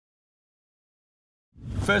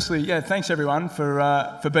firstly, thanks everyone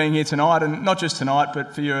for being here tonight, and not just tonight,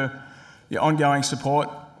 but for your ongoing support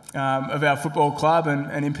of our football club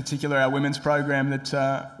and in particular our women's program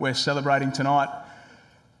that we're celebrating tonight.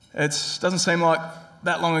 It doesn't seem like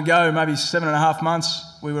that long ago, maybe 7.5 months,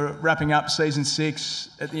 we were wrapping up season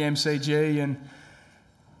 6 at the MCG, and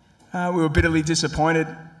we were bitterly disappointed.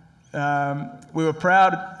 We were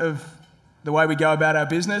proud of the way we go about our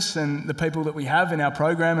business and the people that we have in our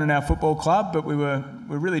program and in our football club, but we're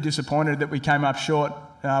really disappointed that we came up short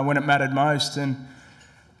when it mattered most, and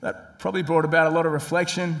that probably brought about a lot of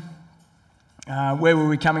reflection. Where were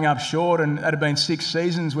we coming up short? And that had been 6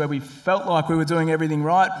 seasons where we felt like we were doing everything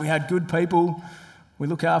right. We had good people, we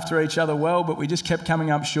look after each other well, but we just kept coming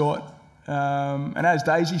up short. And as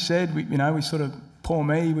Daisy said, we sort of, poor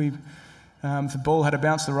me, if the ball had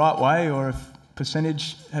bounced the right way, or if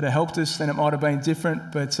percentage had helped us, then it might have been different,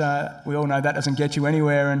 but we all know that doesn't get you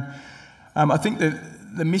anywhere. And I think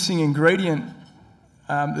the missing ingredient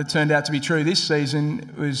that turned out to be true this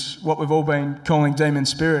season was what we've all been calling demon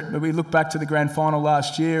spirit. But we look back to the grand final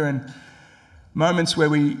last year, and moments where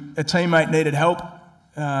a teammate needed help,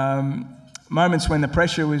 moments when the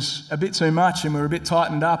pressure was a bit too much and we were a bit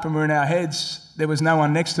tightened up and we were in our heads, there was no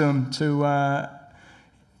one next to them to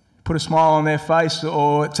put a smile on their face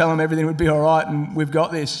or tell them everything would be all right and we've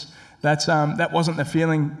got this. That wasn't the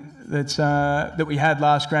feeling that we had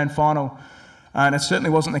last grand final, and it certainly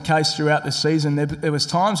wasn't the case throughout the season. There was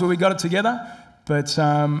times where we got it together, but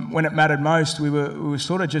when it mattered most, we were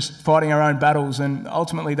sort of just fighting our own battles, and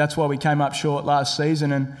ultimately that's why we came up short last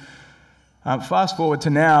season. And fast forward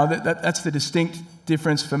to now, that's the distinct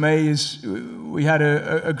difference for me. Is we had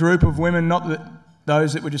a group of women, not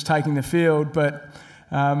those that were just taking the field, but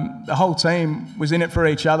the whole team was in it for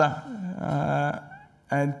each other.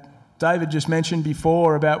 And David just mentioned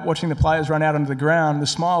before about watching the players run out onto the ground, the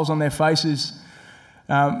smiles on their faces.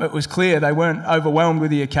 It was clear they weren't overwhelmed with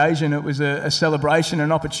the occasion. It was a celebration,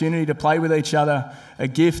 an opportunity to play with each other, a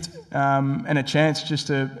gift, and a chance just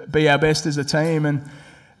to be our best as a team. And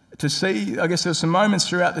to see, I guess there were some moments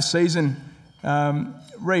throughout the season,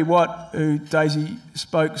 Ree Watt, who Daisy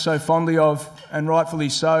spoke so fondly of, and rightfully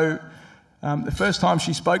so, the first time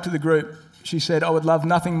she spoke to the group, she said, "I would love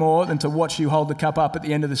nothing more than to watch you hold the cup up at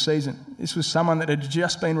the end of the season." This was someone that had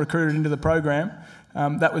just been recruited into the program.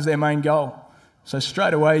 That was their main goal. So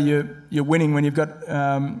straight away, you're winning when you've got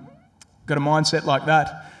a mindset like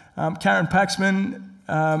that. Karen Paxman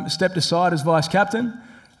stepped aside as vice-captain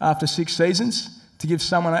after 6 seasons to give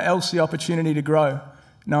someone else the opportunity to grow,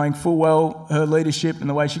 knowing full well her leadership and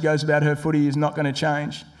the way she goes about her footy is not going to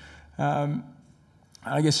change.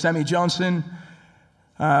 I guess Sammy Johnson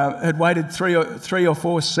had waited three or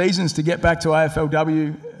four seasons to get back to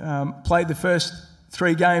AFLW, played the first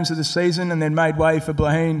 3 games of the season and then made way for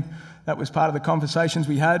Blaheen. That was part of the conversations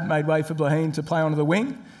we had, made way for Blaheen to play onto the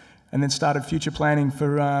wing, and then started future planning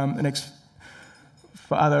for the next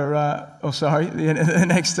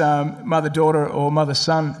mother-daughter or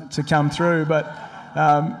mother-son to come through. But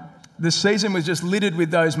the season was just littered with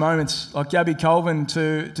those moments, like Gabby Colvin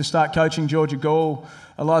to start coaching Georgia Gall,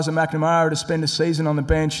 Eliza McNamara to spend a season on the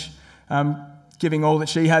bench, giving all that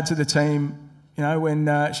she had to the team,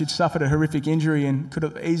 when she'd suffered a horrific injury and could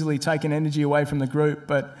have easily taken energy away from the group.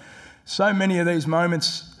 But so many of these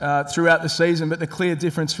moments throughout the season, but the clear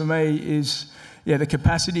difference for me is, the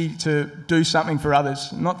capacity to do something for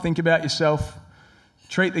others, not think about yourself.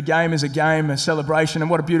 Treat the game as a game, a celebration,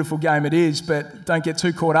 and what a beautiful game it is, but don't get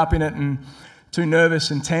too caught up in it and too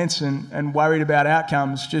nervous and tense and worried about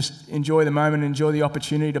outcomes. Just enjoy the moment, enjoy the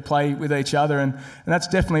opportunity to play with each other, and that's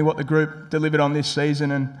definitely what the group delivered on this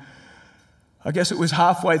season. And I guess it was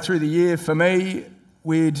halfway through the year for me,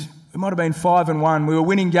 we might have been 5-1. We were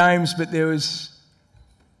winning games, but there's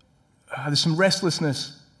some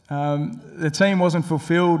restlessness. The team wasn't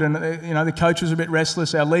fulfilled, and the coach was a bit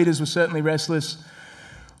restless. Our leaders were certainly restless.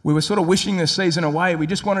 We were sort of wishing the season away. We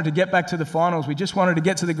just wanted to get back to the finals. We just wanted to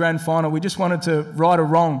get to the grand final. We just wanted to right a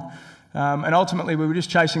wrong. And ultimately, we were just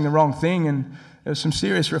chasing the wrong thing. And there was some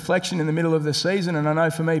serious reflection in the middle of the season. And I know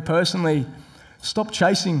for me personally, stop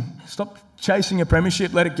chasing a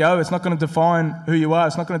premiership. Let it go. It's not going to define who you are.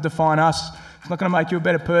 It's not going to define us. It's not going to make you a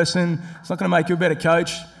better person. It's not going to make you a better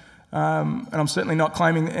coach. And I'm certainly not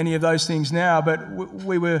claiming any of those things now, but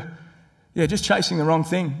we were just chasing the wrong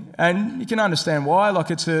thing. And you can understand why. Like,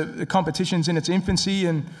 the competition's in its infancy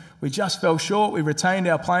and we just fell short. We retained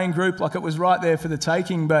our playing group like it was right there for the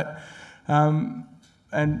taking. But, and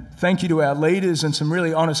thank you to our leaders and some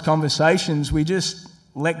really honest conversations, we just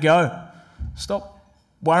let go. Stop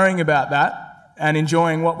worrying about that and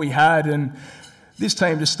enjoying what we had. And this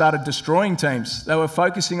team just started destroying teams. They were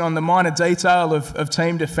focusing on the minor detail of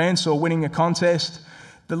team defence or winning a contest,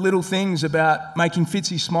 the little things about making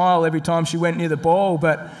Fitzy smile every time she went near the ball,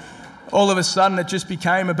 but all of a sudden it just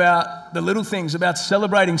became about the little things, about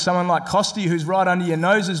celebrating someone like Costi who's right under your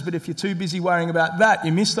noses, but if you're too busy worrying about that,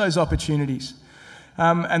 you miss those opportunities.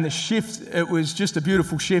 And the shift, it was just a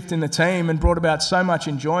beautiful shift in the team and brought about so much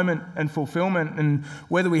enjoyment and fulfilment, and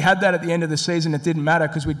whether we had that at the end of the season, it didn't matter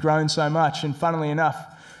because we'd grown so much, and funnily enough,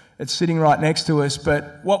 it's sitting right next to us.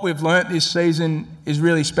 But what we've learnt this season is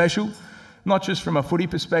really special, not just from a footy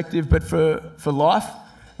perspective, but for life.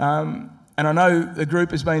 And I know the group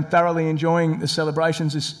has been thoroughly enjoying the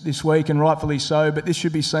celebrations this week, and rightfully so, but this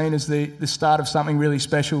should be seen as the start of something really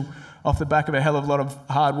special off the back of a hell of a lot of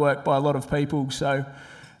hard work by a lot of people. So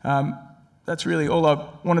that's really all I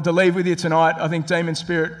wanted to leave with you tonight. I think Demon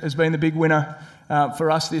Spirit has been the big winner for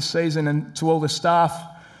us this season, and to all the staff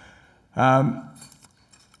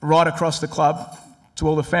right across the club, to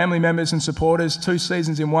all the family members and supporters, 2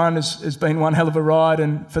 seasons in one has been one hell of a ride,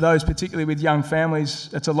 and for those particularly with young families,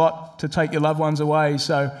 it's a lot to take your loved ones away.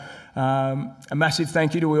 So a massive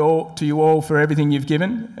thank you to you all for everything you've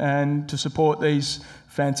given and to support these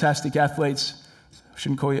fantastic athletes. I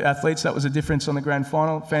shouldn't call you athletes, that was a difference on the grand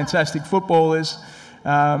final. Fantastic footballers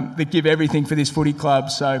that give everything for this footy club.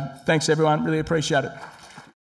 So thanks everyone, really appreciate it.